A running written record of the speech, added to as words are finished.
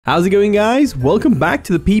How's it going, guys? Welcome back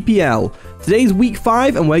to the PPL. Today's week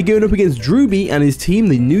 5 and we're going up against Drewby and his team,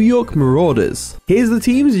 the New York Marauders. Here's the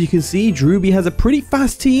teams. As you can see, Drewby has a pretty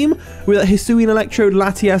fast team with that 𝙎𝙀𝘾𝗏𝗡𝗡,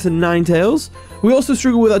 Latias and Ninetales. We also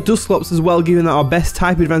struggle with our 𝙎𝙀𝘾𝗏𝗡 as well, given that our best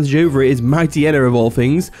type advantage over it is Mighty Enna of all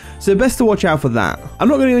things, so best to watch out for that. I'm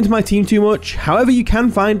not going to go into my team too much, however you can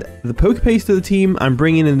find the poker paste of the team I'm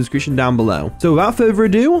bringing in the description down below. So without further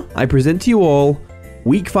ado, I present to you all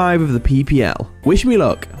Week 5 of the PPL. Wish me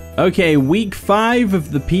luck. Okay, Week 5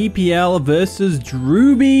 of the PPL versus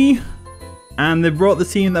Drewby. And they brought the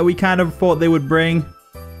team that we kind of thought they would bring.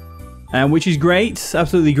 Which is great.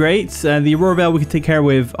 Absolutely great. The Aurora Veil we can take care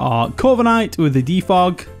with our 𝗕𝗥𝗢𝗞𝗘𝗡 with the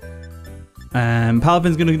defog.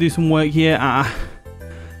 Palafin's going to do some work here.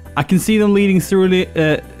 I can see them leading through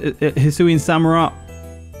𝙎𝙀𝘾𝗍𝙀𝗏 Samurott.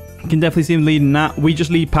 I can definitely see them leading that. We just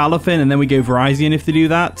lead Palafin and then we go Virizion if they do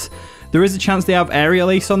that. There is a chance they have Aerial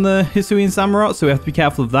Ace on the 𝙎𝙀𝘾𝗍𝗏 Samurott, so we have to be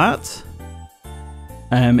careful of that.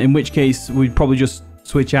 In which case, we'd probably just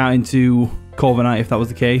switch out into 𝗕𝗥𝗢𝗞𝗘𝗡 if that was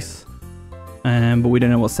the case. But we don't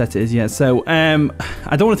know what set it is yet. So, I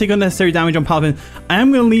don't want to take unnecessary damage on Palafin. I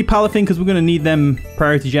am going to lead Palafin because we're going to need them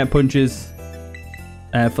priority jet punches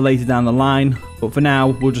for later down the line. But for now,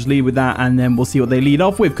 we'll just lead with that and then we'll see what they lead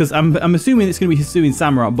off with. Because I'm assuming it's going to be 𝙎𝙀𝘾𝗍𝗏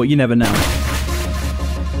Samurott, but you never know.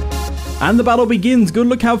 And the battle begins. Good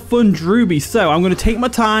luck, have fun, Drewby. So I'm going to take my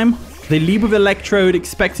time. They lead with Electrode,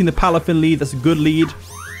 expecting the Palafin lead. That's a good lead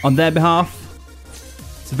on their behalf.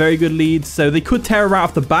 It's a very good lead. So they could tear right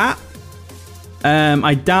off the bat.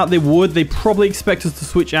 I doubt they would. They probably expect us to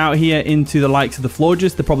switch out here into the likes of the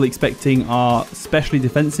Florges. They're probably expecting our specially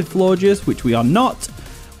defensive Florges, which we are not.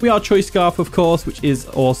 We are Choice Scarf, of course, which is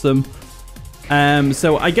awesome.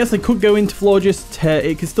 So I guess I could go into Florges.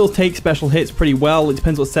 It can still take special hits pretty well. It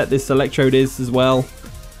depends what set this Electrode is as well.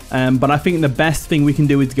 But I think the best thing we can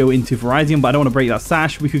do is go into Virizion, but I don't want to break that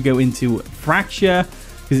sash. We could go into Fracture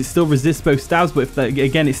because it still resists both stabs. But if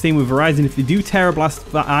again, it's same with Virizion. If they do Terra Blast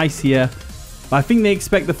that Ice here, I think they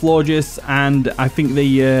expect the Florges, and I think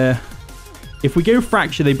they, if we go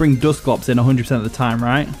Fracture, they bring 𝙎𝙀𝘀𝗏𝗡𝗡 in 100% of the time,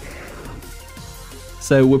 right?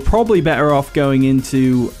 So we're probably better off going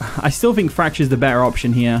into... I still think Fracture is the better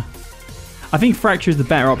option here. I think Fracture is the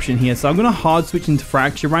better option here. So I'm going to hard switch into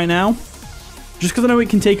Fracture right now. Just because I know it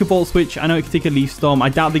can take a Volt Switch. I know it can take a Leaf Storm. I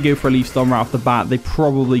doubt they go for a Leaf Storm right off the bat. They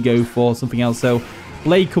probably go for something else. So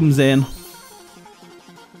Blade comes in.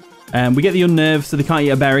 We get the Unnerve, so they can't eat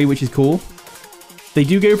a berry, which is cool. They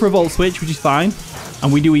do go for a Volt Switch, which is fine.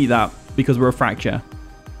 And we do eat that because we're a Fracture.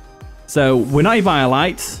 So we're not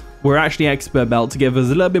Eviolite. We're actually Expert Belt to give us a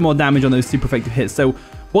little bit more damage on those super effective hits. So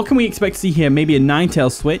what can we expect to see here? Maybe a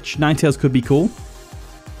Ninetales switch. Ninetales could be cool.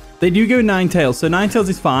 They do go Ninetales, so Ninetales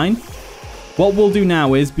is fine. What we'll do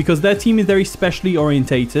now is, because their team is very specially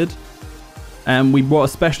orientated, we brought a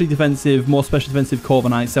specially defensive, more special defensive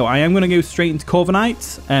𝗕𝗏𝗡𝗏. So I am going to go straight into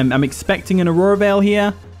𝗕𝗏𝗡𝗏. I'm expecting an Aurora Veil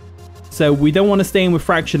here. So we don't want to stay in with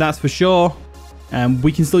Fracture, that's for sure.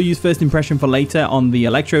 We can still use First Impression for later on the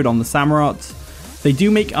Electrode, on the Samurott. They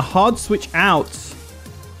do make a hard switch out.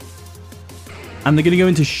 And they're going to go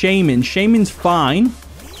into 𝙎𝗻𝗻𝗏. 𝙎𝗻𝗻𝗏's fine.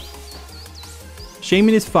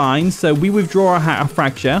 𝙎𝗻𝗻𝗏 is fine. So we withdraw our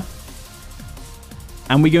Fracture.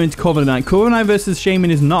 And we go into 𝗕𝗏𝗡𝗏. 𝗕𝗏𝗡 versus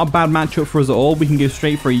𝙎𝗻𝗻𝗏 is not a bad matchup for us at all. We can go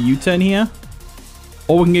straight for a U-turn here.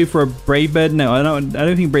 Or we can go for a Brave Bird. No, I don't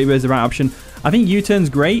think Brave Bird is the right option. I think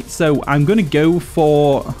U-turn's great. So I'm going to go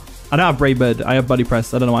for... I don't have Brave Bird. I have Body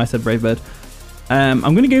Press. I don't know why I said Brave Bird. I'm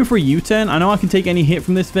going to go for a U-turn. I know I can take any hit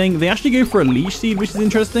from this thing. They actually go for a Leech Seed, which is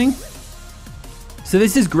interesting. So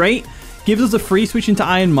this is great. Gives us a free switch into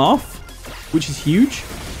Iron Moth, which is huge.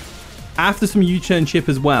 After some U-turn chip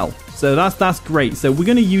as well. So that's great. So we're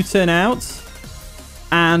going to U-turn out.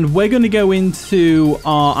 And we're going to go into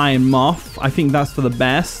our Iron Moth. I think that's for the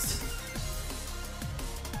best.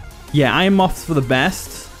 Yeah, Iron Moth's for the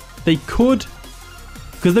best. They could...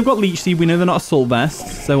 Because they've got Leech Seed, we know they're not Assault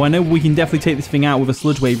Vest. So I know we can definitely take this thing out with a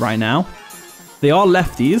Sludge Wave right now. They are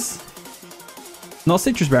lefties. Not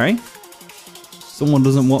Citrus Berry. Someone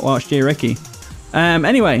doesn't watch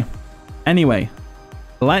𝗎𝗏𝗾𝗡𝗡. Anyway.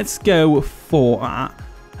 Let's go for...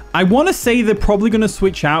 I want to say they're probably going to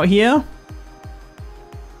switch out here.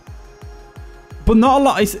 But not a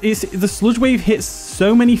lot. The Sludge Wave hits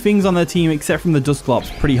so many things on their team except from the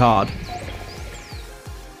𝙎𝙀𝗀𝗏𝗡 pretty hard.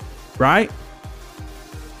 Right?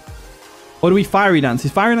 Or do we Fiery Dance? Is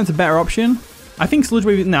Fiery Dance a better option? I think Sludge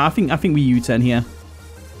Wave... No, I think we U-turn here.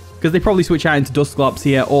 Because they probably switch out into 𝙎𝗀𝗏𝗡𝗡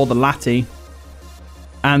here or the Lati.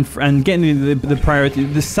 And getting the priority...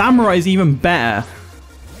 The Samurai is even better.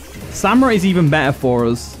 Samurai is even better for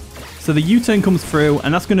us. So the U-turn comes through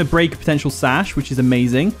and that's going to break a potential sash, which is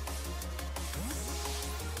amazing.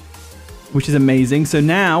 which is amazing. So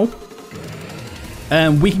now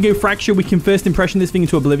we can go Fracture. We can first impression this thing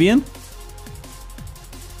into Oblivion.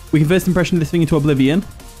 We can first impression this thing into Oblivion.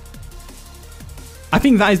 I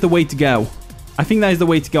think that is the way to go. I think that is the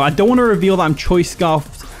way to go. I don't want to reveal that I'm Choice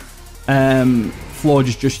Scarfed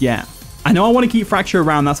Florges just yet. I know I want to keep Fracture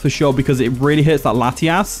around, that's for sure, because it really hurts that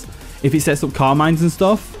Latias if it sets up Carmines and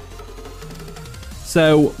stuff.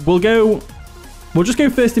 So we'll just go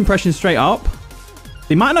first impression straight up.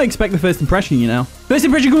 They might not expect the first impression, you know. First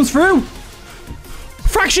impression comes through.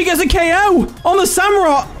 Fracture gets a KO on the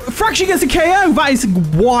Samurott. Fracture gets a KO. That is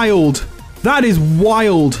wild. That is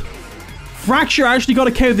wild. Fracture actually got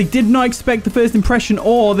a KO. They did not expect the first impression,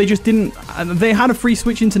 or they just didn't. They had a free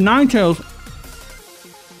switch into Ninetales.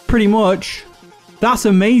 Pretty much. That's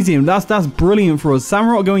amazing. That's brilliant for us.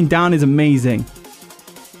 Samurott going down is amazing.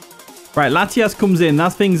 Right, Latias comes in.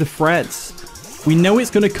 That thing's a threat. We know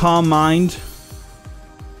it's going to Calm Mind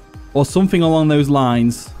or something along those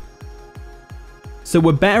lines. So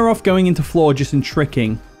we're better off going into Florges and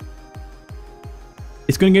tricking.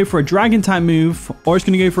 It's going to go for a Dragon type move, or it's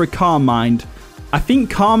going to go for a Calm Mind. I think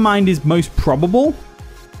Calm Mind is most probable.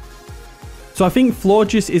 So I think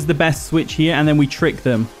Florges is the best switch here, and then we trick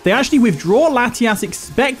them. They actually withdraw Latias,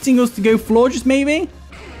 expecting us to go Florges maybe,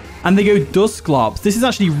 and they go Dusclops. This is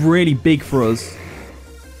actually really big for us.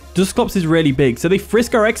 Dusclops is really big. So they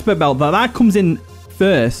frisk our Expert Belt. That comes in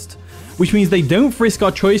first, which means they don't frisk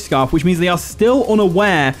our Choice Scarf, which means they are still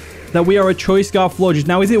unaware that we are a Choice Scarf Florges.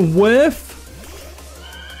 Now, is it worth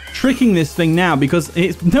tricking this thing now? Because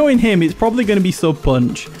it's, knowing him, it's probably going to be Sub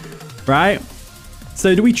Punch, right?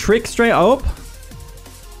 So do we trick straight up?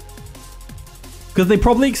 Because they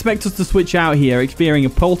probably expect us to switch out here, fearing a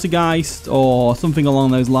Poltergeist or something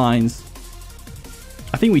along those lines.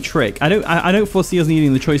 I think we trick. I don't foresee us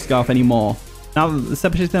needing the Choice Scarf anymore. Now the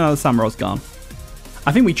Separation, now the Samurot's gone.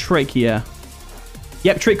 I think we trick here.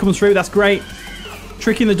 Yep, trick comes through. That's great.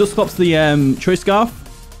 Tricking the Dusclops, the Choice Scarf,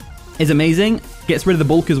 is amazing. Gets rid of the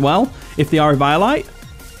bulk as well if they are a Violite.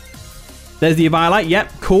 There's the Violite.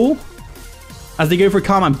 Yep, cool. As they go for a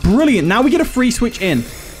Calm Mind. Brilliant. Now we get a free switch in.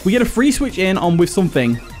 We get a free switch in on with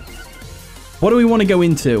something. What do we want to go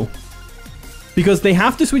into? Because they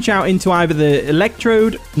have to switch out into either the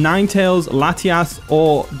Electrode, Ninetales, Latias,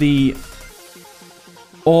 or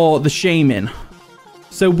the Shaman.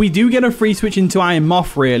 So we do get a free switch into Iron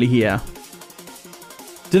Moth really here.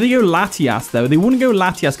 Do they go Latias though? They wouldn't go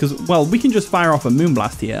Latias because, well, we can just fire off a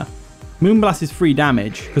Moonblast here. Moonblast is free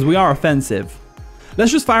damage because we are offensive.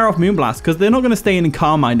 Let's just fire off Moonblast because they're not going to stay in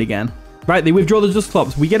Calm Mind again. Right, they withdraw the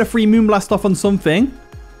Dusclops. We get a free Moonblast off on something,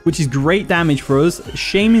 which is great damage for us.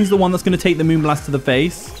 Shaman's the one that's going to take the Moonblast to the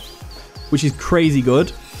face, which is crazy good.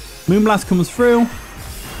 Moonblast comes through.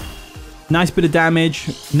 Nice bit of damage.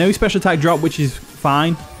 No special attack drop, which is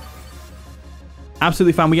fine.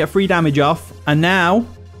 Absolutely fine. We get free damage off. And now,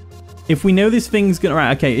 if we know this thing's going to...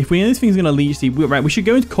 Right, okay. If we know this thing's going to Leech Seed, right, we should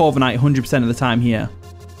go into Corviknight 100% of the time here.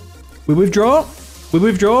 We withdraw. We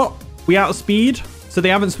withdraw. We outspeed. So they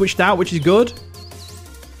haven't switched out, which is good.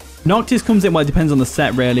 Noctis comes in. Well, it depends on the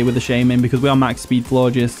set, really, with the Shaman, because we are max speed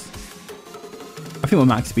Florges. I think we're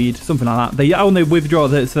max speed. Something like that. They withdraw.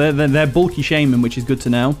 So they're bulky Shaman, which is good to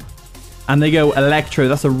know. And they go Electro.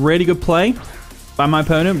 That's a really good play by my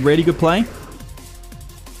opponent. Really good play.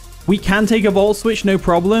 We can take a Volt Switch, no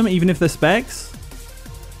problem, even if they're specs.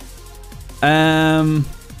 The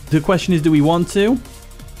question is, do we want to?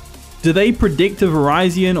 Do they predict a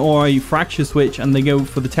Virizion or a Fracture Switch and they go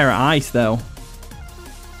for the Terra Ice, though?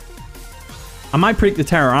 I might predict the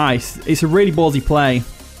Terra Ice. It's a really ballsy play.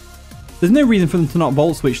 There's no reason for them to not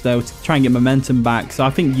Volt Switch, though, to try and get momentum back. So I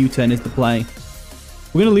think U-turn is the play.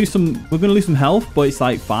 We're gonna lose some health, but it's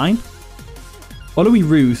like fine. Or do we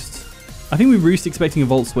Roost? I think we Roost expecting a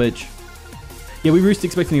Volt Switch. Yeah, we Roost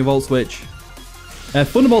expecting a Volt Switch.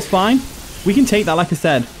 Thunderbolt's fine. We can take that, like I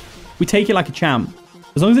said. We take it like a champ.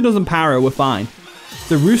 As long as it doesn't power, we're fine.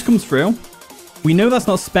 So Roost comes through. We know that's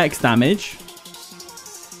not Specs damage.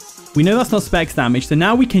 We know that's not Specs damage. So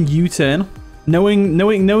now we can U-turn. Knowing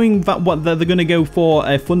that what they're going to go for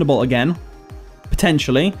a Thunderbolt again.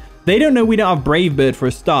 Potentially. They don't know we don't have Brave Bird for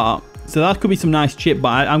a start. So that could be some nice chip.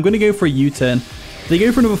 But I'm going to go for a U-turn. They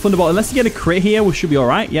go for another Thunderbolt. Unless you get a crit here, we should be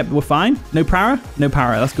alright. Yep, we're fine. No power? No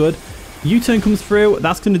power. That's good. U-turn comes through.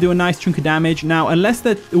 That's going to do a nice chunk of damage. Now, unless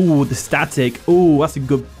they're... Ooh, the static. Ooh, that's a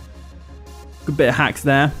good bit of hacks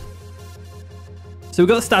there. So we've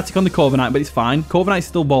got the static on the Corviknight, but it's fine. Corviknight's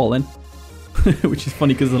still balling. Which is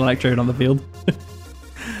funny because there's an Electrode on the field.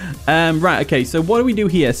 Right, okay. So what do we do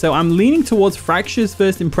here? So I'm leaning towards Fracture's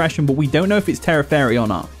first impression, but we don't know if it's Terra Fairy or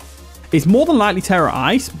not. It's more than likely Terra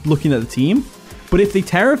Ice, looking at the team. But if they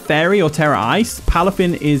Terra Fairy or Terra Ice,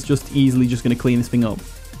 Palafin is just easily just going to clean this thing up.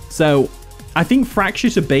 So I think Fracture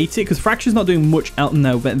should bait it because Fracture's not doing much else.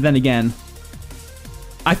 No, but then again,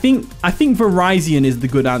 I think Virizion is the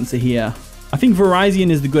good answer here. I think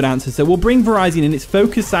Virizion is the good answer. So we'll bring Virizion in. It's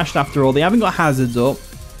Focus Sashed after all. They haven't got hazards up.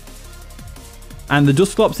 And the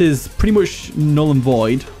Dusclops is pretty much null and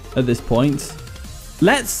void at this point.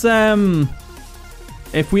 Let's,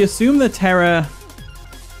 if we assume the Terra...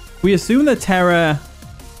 Terra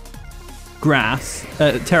Grass,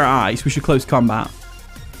 Terra Ice, we should Close Combat.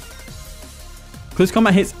 Close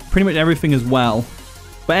Combat hits pretty much everything as well.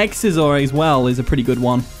 But 𝗕𝗥𝗢𝗏 as well is a pretty good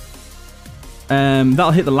one.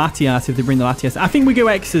 That'll hit the Latias if they bring the Latias. I think we go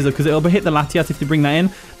𝗕𝗥𝗢𝗏 because it'll hit the Latias if they bring that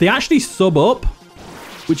in. They actually sub up,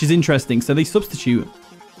 which is interesting. So they substitute,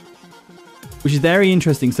 which is very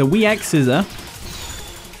interesting. So we 𝗕𝗥𝗢𝗏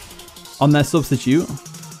on their substitute.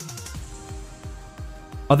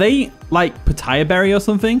 Are they like Papaya Berry or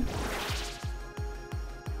something?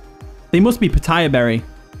 They must be Papaya Berry.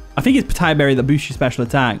 I think it's Papaya Berry that boosts your special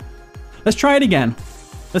attack. Let's try it again.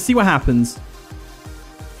 Let's see what happens.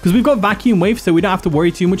 Because we've got Vacuum Wave, so we don't have to worry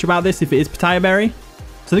too much about this if it is Papaya Berry.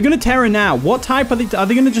 So they're going to Terra now. What type are they? Are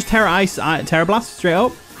they going to just Terra Ice, Terra Blast straight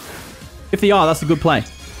up? If they are, that's a good play.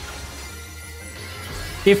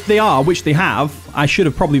 If they are, which they have, I should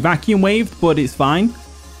have probably Vacuum Waved, but it's fine.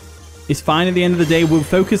 It's fine at the end of the day. We'll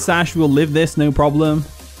Focus Sash. We'll live this. No problem.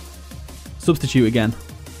 Substitute again.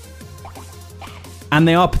 And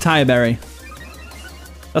they are Papaya Berry.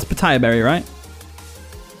 That's Papaya Berry, right?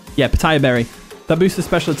 Yeah, Papaya Berry. That boosts the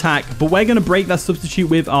special attack. But we're going to break that substitute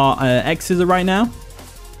with our 𝗕𝗥𝗢𝗏 right now.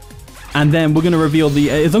 And then we're going to reveal the...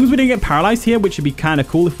 as long as we don't get paralyzed here, which would be kind of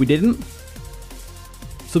cool if we didn't.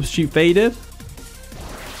 Substitute faded.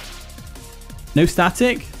 No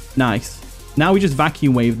static. Nice. Now we just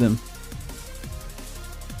Vacuum Wave them.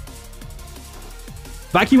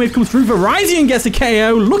 Vacuum Wave comes through. Virizion gets a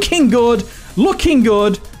KO. Looking good. Looking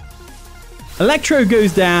good. Electro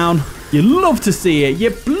goes down. You love to see it. You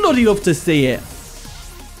bloody love to see it.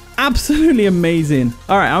 Absolutely amazing.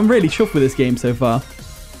 All right, I'm really chuffed with this game so far.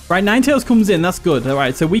 Right, Ninetales comes in. That's good. All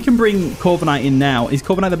right, so we can bring Corviknight in now. Is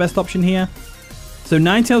Corviknight the best option here? So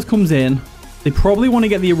Ninetales comes in. They probably want to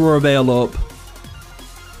get the Aurora Veil up.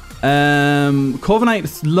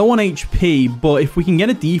 Corviknight's low on HP, but if we can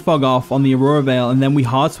get a defog off on the Aurora Veil and then we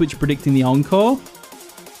hard switch predicting the Encore,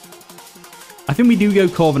 I think we do go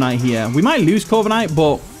Corviknight here. We might lose Corviknight,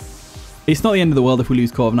 but it's not the end of the world if we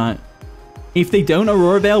lose Corviknight. If they don't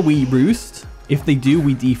Aurora Veil, we Roost. If they do,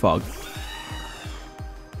 we defog.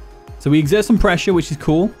 So we exert some pressure, which is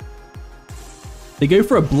cool. They go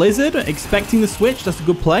for a Blizzard, expecting the switch. That's a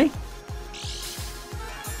good play.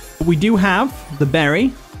 But we do have the Berry,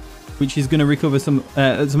 which is going to recover some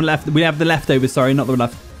left. We have the leftovers. Sorry, not the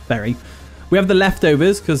left berry. We have the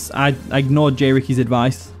leftovers because I ignored J. Ricky's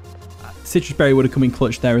advice. Citrus Berry would have come in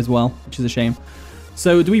clutch there as well, which is a shame.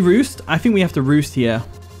 So do we Roost? I think we have to Roost here.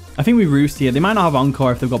 I think we Roost here. They might not have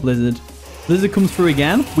Encore if they've got Blizzard. Blizzard comes through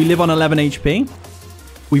again. We live on 11 HP.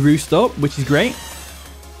 We Roost up, which is great.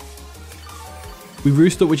 We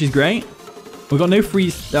Roost up, which is great. We've got no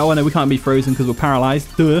freeze. Oh, no, we can't be frozen because we're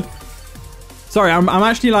paralyzed. Duh. Sorry, I'm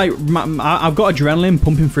actually like... I've got adrenaline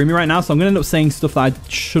pumping through me right now, so I'm going to end up saying stuff that I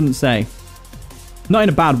shouldn't say. Not in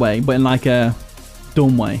a bad way, but in like a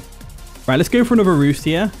dumb way. Right, let's go for another Roost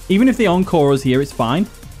here. Even if the Encore is here, it's fine.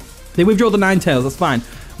 They withdraw the Ninetales, that's fine.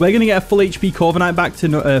 We're going to get a full HP Corviknight back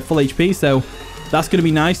to full HP, so that's going to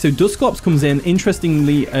be nice. So Dusclops comes in.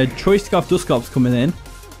 Interestingly, Choice Scarf Dusclops coming in.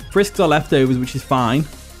 Frisks are leftovers, which is fine.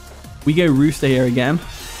 We go Rooster here again.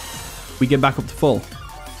 We get back up to full.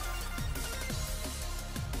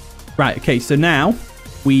 Right, okay, so now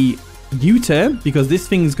we U-turn because this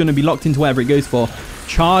thing's going to be locked into whatever it goes for.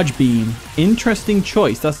 Charge Beam. Interesting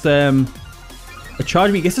choice. That's a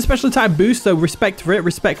Charge Beam. It's a special attack boost, so respect for it.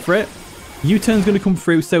 Respect for it. U-turn's going to come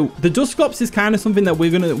through. So the Dusclops is kind of something that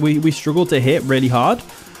we struggle to hit really hard.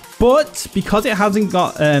 But because it hasn't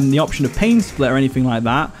got the option of Pain Split or anything like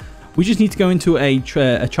that, we just need to go into a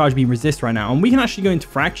Charge Beam resist right now. And we can actually go into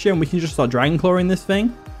Fracture and we can just start Dragon Clawing this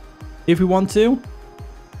thing if we want to.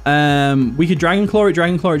 We could Dragon Claw it,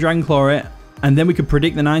 Dragon Claw it, Dragon Claw it, and then we could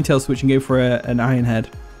predict the Ninetale switch and go for an Iron Head.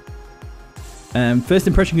 First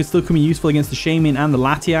Impression could still come in useful against the Shaymin and the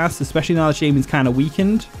Latias, especially now the Shaymin's kind of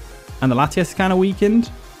weakened and the Latias is kind of weakened.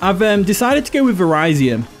 I've decided to go with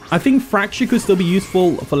Virizion. I think Fracture could still be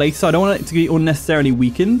useful for later, so I don't want it to be unnecessarily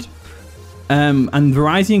weakened. And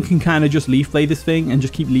Virizion can kind of just Leaf Blade this thing and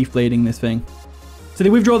just keep Leaf Blading this thing. So they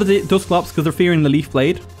withdraw the Dusclops because they're fearing the Leaf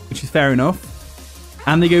Blade, which is fair enough.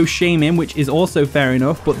 And they go Shaymin, which is also fair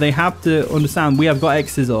enough, but they have to understand we have got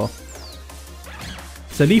𝗕𝗥𝗢𝗏.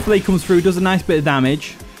 So Leaf Blade comes through, does a nice bit of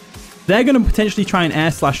damage. They're going to potentially try and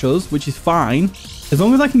air slash us, which is fine. As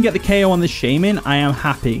long as I can get the KO on this 𝗕𝗏, I am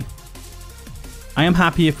happy. I am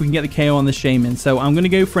happy if we can get the KO on the 𝗕𝗏. So I'm going to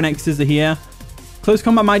go for an X-Scissor here. Close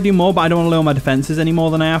combat might do more, but I don't want to lower my defenses any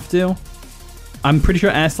more than I have to. I'm pretty sure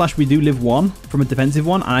air slash we do live 1 from a defensive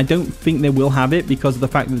one, and I don't think they will have it because of the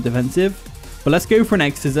fact that they're defensive. But let's go for an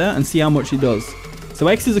X-Scissor and see how much it does. So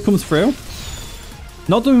X-Scissor comes through.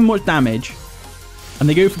 Not doing much damage. And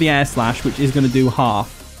they go for the air slash, which is going to do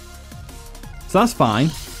half. So that's fine.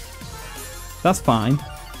 That's fine.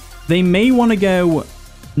 They may want to go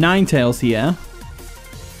Ninetales here.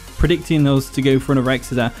 Predicting those to go for another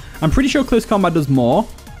X-Scissor. I'm pretty sure close combat does more.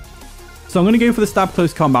 So I'm going to go for the stab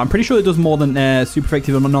close combat. I'm pretty sure it does more than super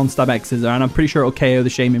effective on a non-stab X-Scissor. And I'm pretty sure it'll KO the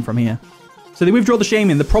𝗕𝗏 from here. So they withdraw the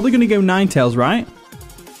𝗕𝗏. They're probably going to go Ninetales, right?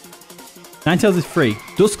 Ninetales is free.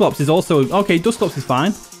 Dusclops is also... Okay, Dusclops is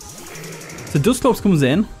fine. So Dusclops comes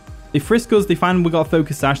in. They frisk us. They find we got a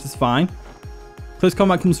Focus Sash. That's fine. Close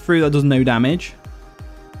combat comes through. That does no damage.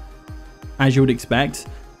 As you would expect.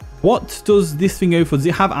 What does this thing go for? Does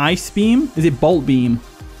it have Ice Beam? Is it Bolt Beam?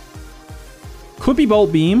 Could be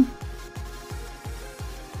Bolt Beam.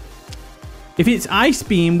 If it's Ice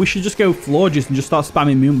Beam, we should just go Florges and just start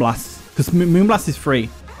spamming Moonblast. Because Moonblast is free.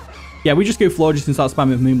 Yeah, we just go Florges and start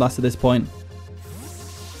spamming Moonblast at this point.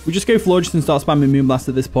 We just go Florges and start spamming Moonblast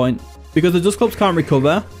at this point. Because the Dusclops can't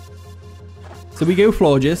recover. So we go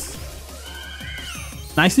Florges.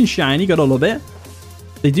 Nice and shiny, gotta love it.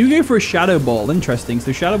 They do go for a Shadow Ball, interesting.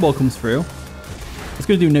 So Shadow Ball comes through. It's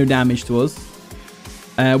gonna do no damage to us.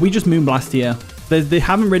 We just Moonblast here. They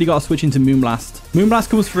haven't really got to switch into Moonblast. Moonblast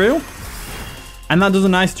comes through. And that does a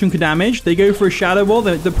nice chunk of damage. They go for a Shadow Ball.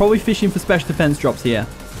 They're probably fishing for special defense drops here.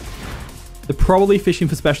 They're probably fishing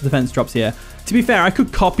for special defense drops here. To be fair, I could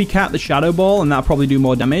copycat the Shadow Ball and that'll probably do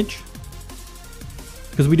more damage.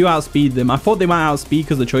 Because we do outspeed them. I thought they might outspeed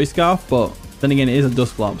because of the Choice Scarf, but then again, it is a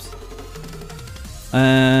Dusclops.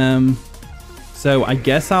 So I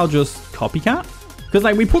guess I'll just copycat. Because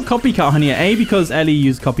like we put copycat on here. A, because Ellie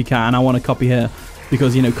used copycat and I want to copy her.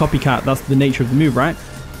 Because, you know, copycat, that's the nature of the move, right?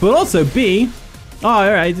 But also B... Oh,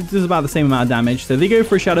 alright, it does about the same amount of damage. So they go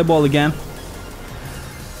for a Shadow Ball again.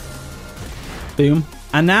 Boom.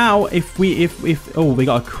 And now, if oh, we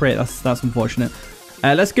got a crit. That's unfortunate.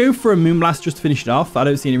 Let's go for a Moonblast just to finish it off. I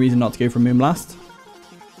don't see any reason not to go for a Moonblast.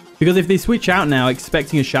 Because if they switch out now,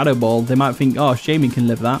 expecting a Shadow Ball, they might think, oh, 𝗕𝗏 can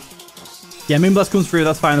live that. Yeah, Moonblast comes through.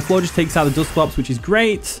 That's fine. The floor just takes out the Dusclops, which is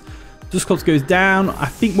great. Dusclops goes down. I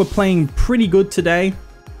think we're playing pretty good today.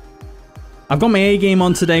 I've got my A game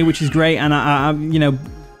on today, which is great. And I you know,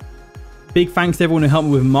 big thanks to everyone who helped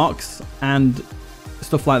me with mocks and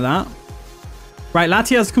stuff like that. Right,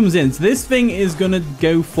 Latias comes in. So this thing is going to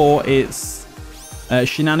go for its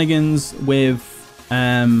shenanigans with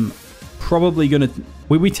probably going to...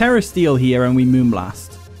 We Terra Steel here and we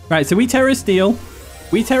Moonblast. Right, so we Terra Steel.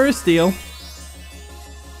 We Terra Steel.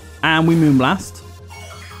 And we Moonblast.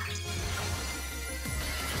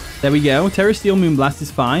 There we go. Terra Steel Moonblast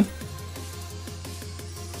is fine.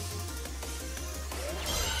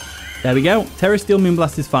 There we go. Terra Steel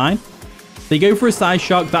Moonblast is fine. They go for a Side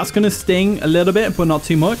Shock. That's going to sting a little bit, but not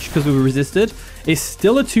too much because we were resisted. It's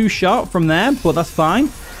still a 2-shot from there, but that's fine.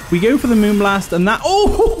 We go for the Moonblast and that...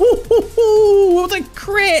 Oh, what was a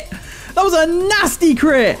crit. That was a nasty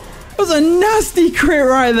crit. That was a nasty crit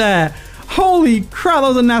right there. Holy crap, that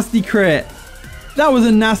was a nasty crit. That was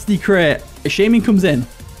a nasty crit. 𝗕𝗏 comes in.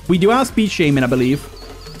 We do outspeed 𝗕𝗏, I believe.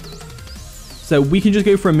 So we can just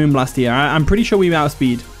go for a Moonblast here. I'm pretty sure we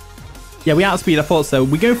outspeed. Yeah, we outspeed. I thought so.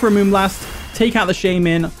 We go for a Moonblast, take out the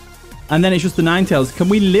𝗕𝗏, and then it's just the Ninetales. Can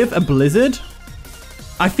we live a Blizzard?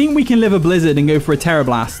 I think we can live a Blizzard and go for a Terra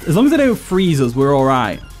Blast. As long as they don't freeze us, we're all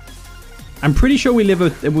right. I'm pretty sure we live a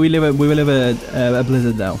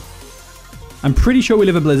Blizzard though. I'm pretty sure we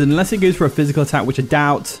live a Blizzard unless it goes for a physical attack, which I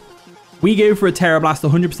doubt. We go for a Terra Blast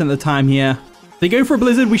 100% of the time here. They go for a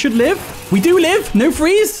Blizzard. We should live. We do live. No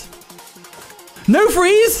freeze. No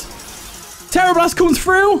freeze. Terra Blast comes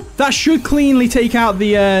through. That should cleanly take out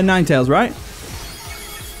the Ninetales, right?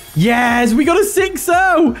 Yes, we got a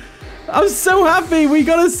 6-0. I'm so happy we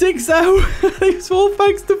got a 6-0. It's all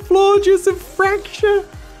thanks to Florges and Fracture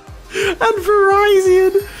and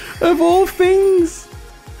Verizon of all things.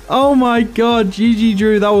 Oh my god, GG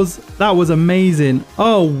Drew, that was amazing.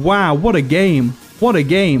 Oh wow, what a game. What a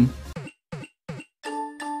game.